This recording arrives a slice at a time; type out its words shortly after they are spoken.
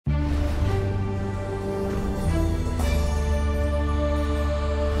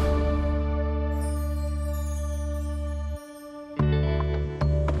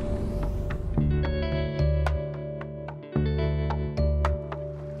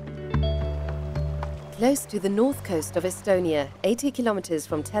Close to the north coast of Estonia, 80 kilometers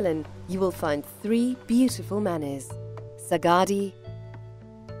from Tallinn, you will find 3 beautiful manors: Sagadi,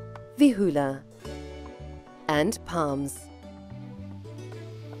 Vihula and Palms.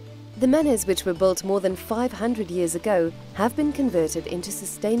 The manors, which were built more than 500 years ago, have been converted into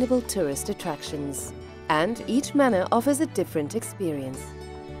sustainable tourist attractions. And each manor offers a different experience.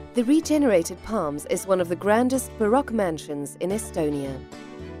 The regenerated Palms is one of the grandest Baroque mansions in Estonia.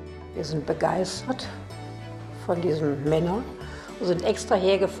 Wir sind begeistert von diesem Manor und sind extra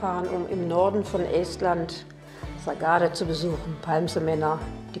hergefahren, um im Norden von Estland Sagada zu besuchen, Palmse Manor,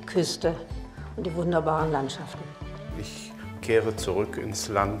 die Küste und die wunderbaren Landschaften. Ich kehre zurück ins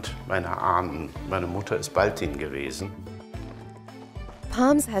Land meiner Ahnen. Meine Mutter ist Baltin gewesen.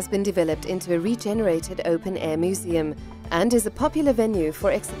 Palms has been developed into a regenerated open-air museum and is a popular venue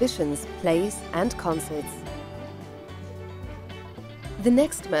for exhibitions, plays and concerts. The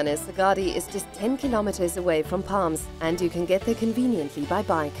next manor, Sagadi, is just 10 kilometers away from Palms, and you can get there conveniently by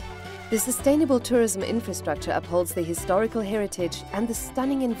bike. The sustainable tourism infrastructure upholds the historical heritage and the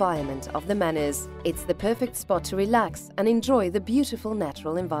stunning environment of the manors. It's the perfect spot to relax and enjoy the beautiful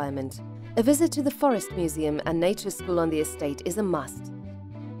natural environment. A visit to the Forest Museum and Nature School on the estate is a must.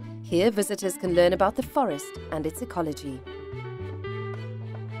 Here, visitors can learn about the forest and its ecology.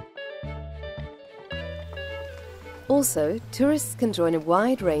 Also, tourists can join a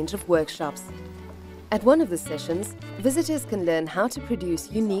wide range of workshops. At one of the sessions, visitors can learn how to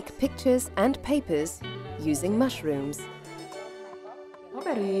produce unique pictures and papers using mushrooms.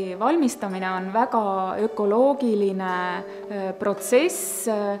 Paberi valmistamine on väga ökoloogiline protsess,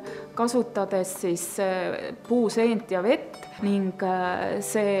 kasutades siis puuseent ja vett, ning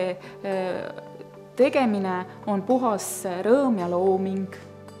see tegemine on puhas rõõm ja looming.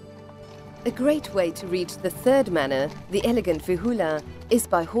 A great way to reach the third manor, the elegant Vihula, is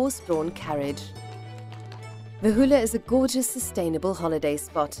by horse-drawn carriage. Vihula is a gorgeous, sustainable holiday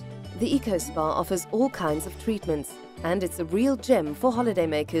spot. The eco-spa offers all kinds of treatments, and it's a real gem for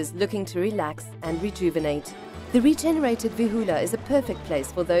holidaymakers looking to relax and rejuvenate. The regenerated Vihula is a perfect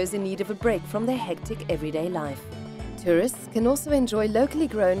place for those in need of a break from their hectic everyday life. Tourists can also enjoy locally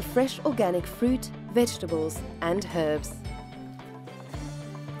grown fresh organic fruit, vegetables and herbs.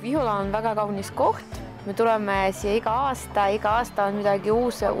 Vihula on väga kaunis koht. Me tuleme siia iga aasta on midagi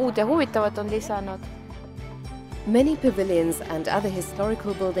uud ja huvitavat on lisanud. Many pavilions and other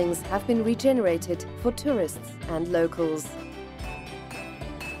historical buildings have been regenerated for tourists and locals.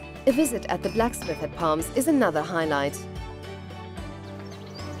 A visit at the blacksmith at Palms is another highlight.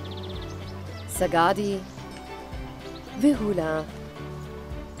 Sagadi, Vihula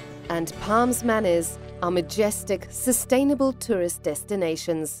and Palms Manors are majestic, sustainable tourist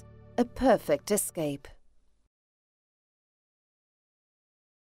destinations, a perfect escape.